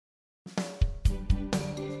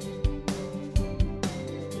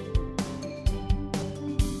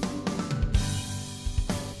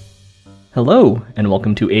Hello, and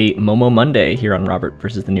welcome to a Momo Monday here on Robert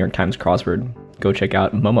versus the New York Times Crossword. Go check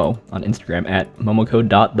out Momo on Instagram at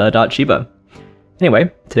momocode.the.shiba. Anyway,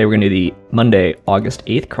 today we're going to do the Monday, August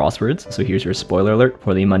 8th crosswords, so here's your spoiler alert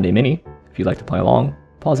for the Monday Mini. If you'd like to play along,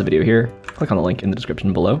 pause the video here, click on the link in the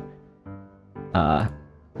description below. The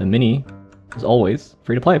Mini is always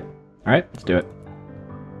free to play. Alright, let's do it.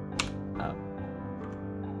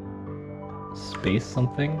 Space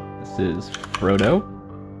something. This is Frodo.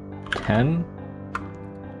 10.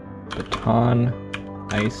 Baton.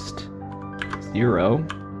 Iced. 0.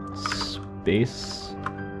 Space.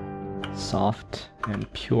 Soft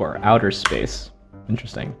and pure. Outer space.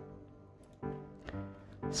 Interesting.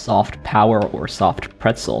 Soft power or soft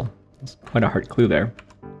pretzel. That's quite a hard clue there.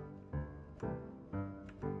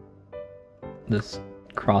 This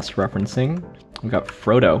cross-referencing. We've got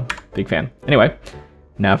Frodo. Big fan. Anyway,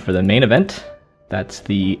 now for the main event. That's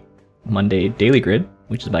the Monday Daily Grid,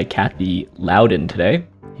 which is by Kathy Lowden today.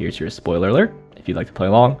 Here's your spoiler alert. If you'd like to play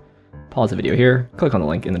along, pause the video here, click on the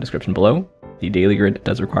link in the description below. The Daily Grid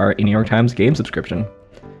does require a New York Times game subscription.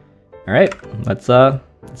 Alright, let's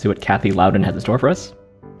see what Kathy Lowden has in store for us.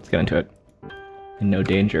 Let's get into it. In no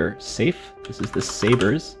danger, safe. This is the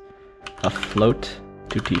Sabres. Afloat,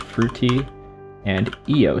 Tutti Frutti, and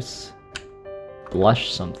Eos.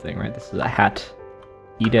 Blush something, right? This is a hat.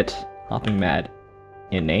 Eat it, hopping mad.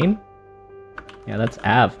 Inane? Yeah, that's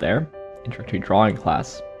Av there. Introductory drawing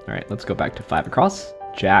class. Alright, let's go back to 5 across.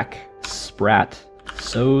 Jack, Sprat,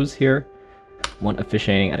 Sows here. One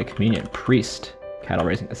officiating at a communion. Priest, cattle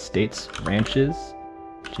raising estates, ranches,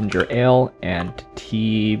 ginger ale, and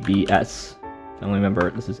TBS. Family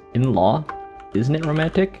member, this is in-law. Isn't it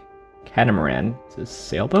romantic? Catamaran, this is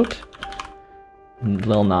sailboat.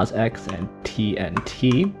 Lil Nas X and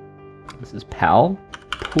TNT. This is pal.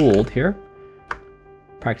 Pooled here.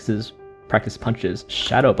 Practice punches.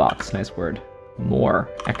 Shadowbox, nice word. More.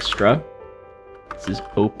 Extra. This is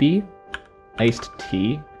Opie. Iced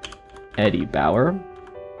tea. Eddie Bauer.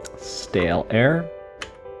 Stale air.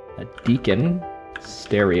 A deacon.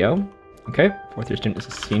 Stereo. Okay, fourth year student is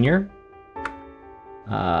a senior.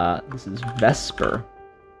 This is Vesper.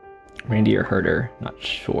 Reindeer herder, not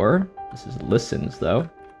sure. This is listens though.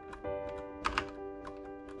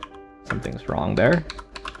 Something's wrong there.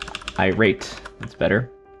 Irate, that's better.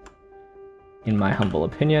 In my humble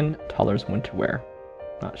opinion, Toller's winter wear.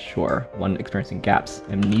 Not sure. One experiencing gaps.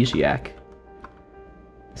 Amnesiac.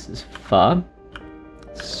 This is pho.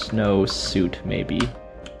 Snow suit, maybe.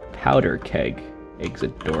 Powder keg.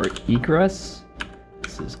 Exit door egress.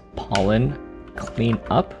 This is pollen. Clean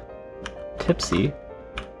up. Tipsy.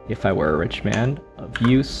 If I were a rich man. Of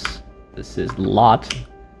use. This is lot.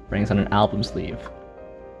 Rings on an album sleeve.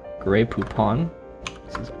 Grey Poupon.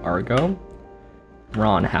 This is Argo.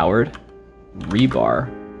 Ron Howard. Rebar.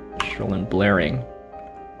 Sherlin blaring.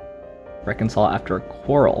 Reconcile after a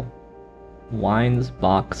quarrel. Wines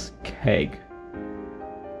box keg.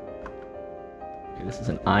 Okay, this is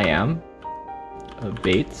an I am. A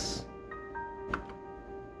Bates.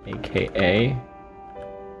 AKA.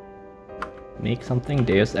 Make something.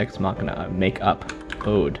 Deus Ex Machina. Make up.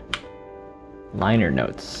 Ode. Liner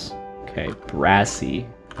notes. Okay, brassy.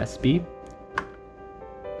 SB.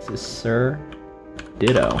 This is Sir.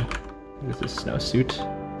 Ditto. This is snowsuit.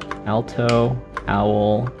 Alto.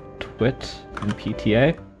 Owl. Twit. And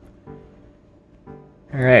PTA.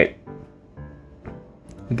 Alright.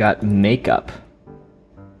 We got makeup.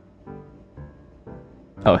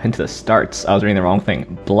 Oh, hint to the starts. I was reading the wrong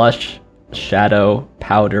thing. Blush, shadow,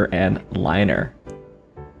 powder, and liner.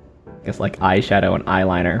 I guess like eyeshadow and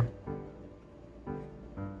eyeliner.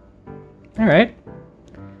 Alright.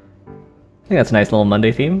 I think that's a nice little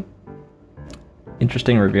Monday theme.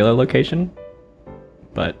 Interesting revealer location.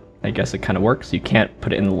 But I guess it kind of works. You can't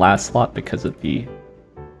put it in the last slot because of the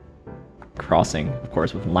crossing, of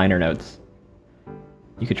course, with liner notes.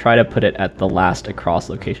 You could try to put it at the last across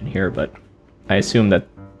location here, but I assume that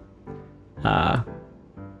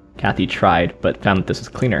Kathy tried, but found that this was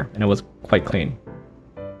cleaner, and it was quite clean.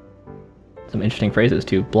 Some interesting phrases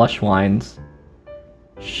too. Blush wines,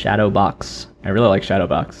 shadowbox. I really like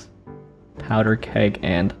shadowbox. Powder keg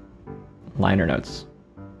and liner notes.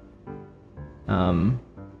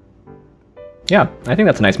 Yeah, I think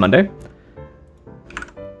that's a nice Monday.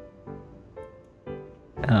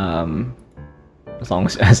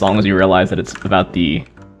 As long as you realize that it's about the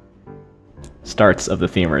starts of the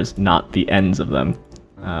themers, not the ends of them.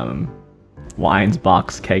 Wines,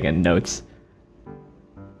 box, keg, and notes.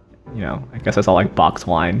 You know, I guess that's all like box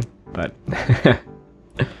wine, but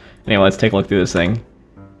anyway, let's take a look through this thing.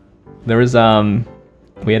 There was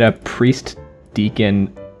we had a priest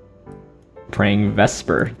deacon praying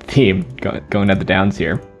Vesper theme going at the downs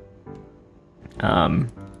here,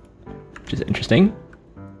 which is interesting.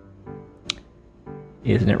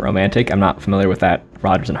 Isn't it romantic? I'm not familiar with that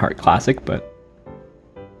Rodgers and Hart classic, but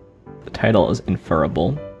the title is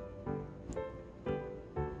inferable.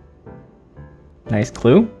 Nice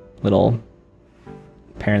clue, little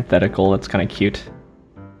parenthetical. That's kind of cute.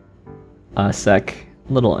 ASEC,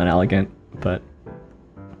 a little inelegant, but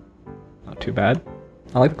not too bad.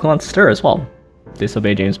 I like the clue on stir as well.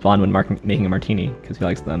 Disobey James Bond when making a martini, because he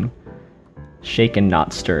likes them shaken,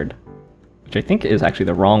 not stirred. Which I think is actually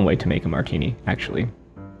the wrong way to make a martini, actually.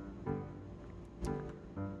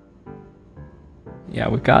 Yeah,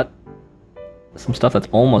 we've got some stuff that's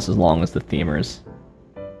almost as long as the themers.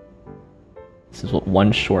 This is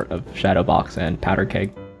one short of Shadowbox and Powder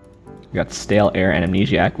Keg. We got Stale Air and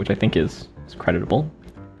Amnesiac, which I think is creditable.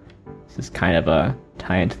 This is kind of a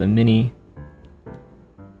tie into the mini.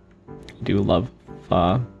 I do love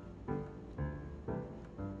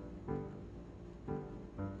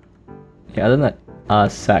yeah, other than that,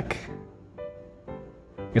 sec.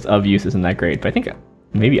 I guess of use isn't that great, but I think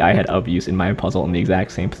maybe I had of use in my puzzle in the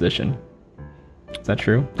exact same position. Is that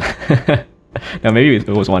true? No, maybe it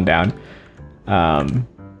was one down.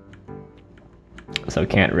 So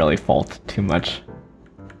can't really fault too much.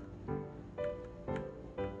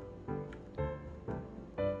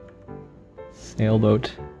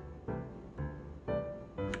 Sailboat.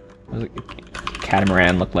 What does a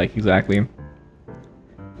catamaran look like exactly?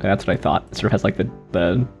 That's what I thought. It sort of has like the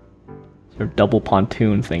sort of double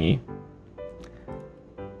pontoon thingy.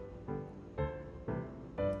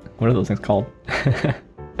 What are those things called?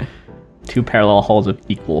 Two parallel hulls of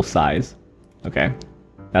equal size. Okay,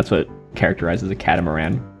 that's what characterizes a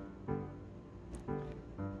catamaran.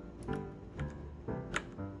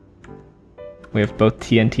 We have both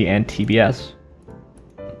TNT and TBS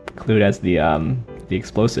included as the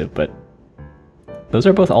explosive, but those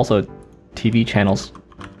are both also TV channels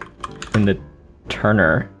in the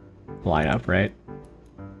Turner lineup, right?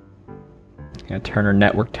 Yeah, Turner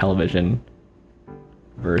Network Television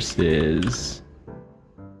versus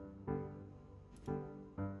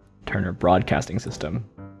Turner Broadcasting System,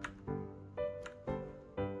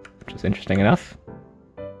 which is interesting enough.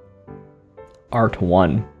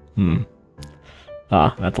 ART1.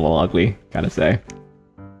 Ah, that's a little ugly, gotta say.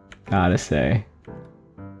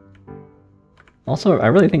 Also, I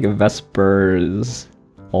really think of Vespers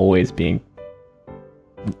always being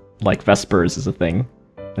like Vespers is a thing.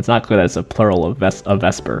 It's not clear that it's a plural of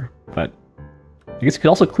Vesper, but I guess you could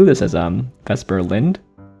also clue this as VESPER Lynd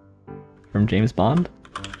from James Bond.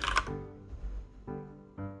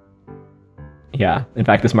 Yeah, in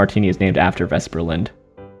fact, this martini is named after VESPER Lynd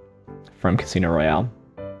from Casino Royale.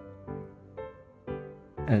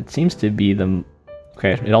 And it seems to be the...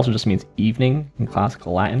 Okay, it also just means evening in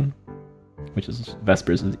classical Latin, which is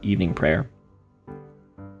Vespers is evening prayer.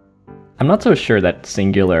 I'm not so sure that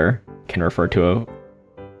singular can refer to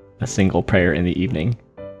a single prayer in the evening.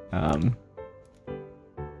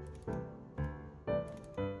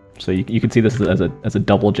 So you could see this as a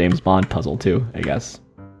double James Bond puzzle too, I guess.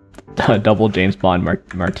 A double James Bond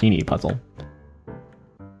martini puzzle.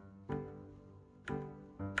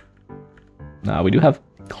 We do have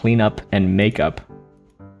cleanup and makeup,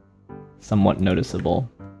 somewhat noticeable.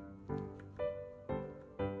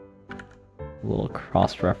 A little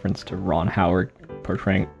cross-reference to Ron Howard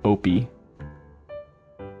portraying Opie.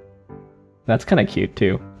 That's kind of cute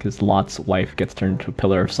too, because Lot's wife gets turned into a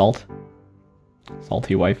pillar of salt.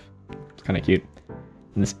 Salty wife. It's kind of cute.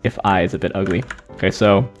 And this if I is a bit ugly. Okay,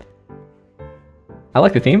 so I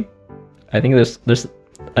like the theme. I think there's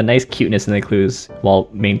a nice cuteness in the clues while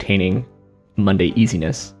maintaining Monday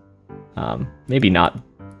easiness. Maybe not,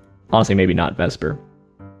 honestly, maybe not Vesper,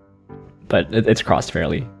 but it's crossed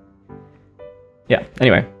fairly. Yeah,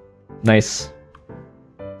 anyway, nice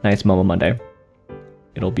Momo Monday.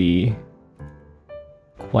 It'll be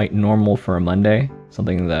quite normal for a Monday.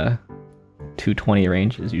 Something in the 220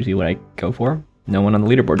 range is usually what I go for. No one on the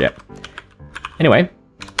leaderboard yet. Anyway,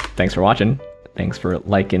 thanks for watching. Thanks for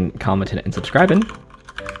liking, commenting, and subscribing.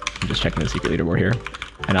 I'm just checking the secret leaderboard here.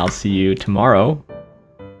 And I'll see you tomorrow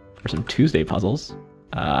for some Tuesday puzzles.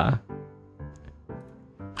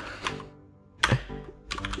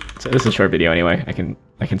 So this is a short video anyway. I can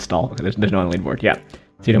stall. Okay, there's no one on the leaderboard. Yeah.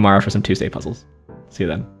 See you tomorrow for some Tuesday puzzles. See you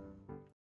then.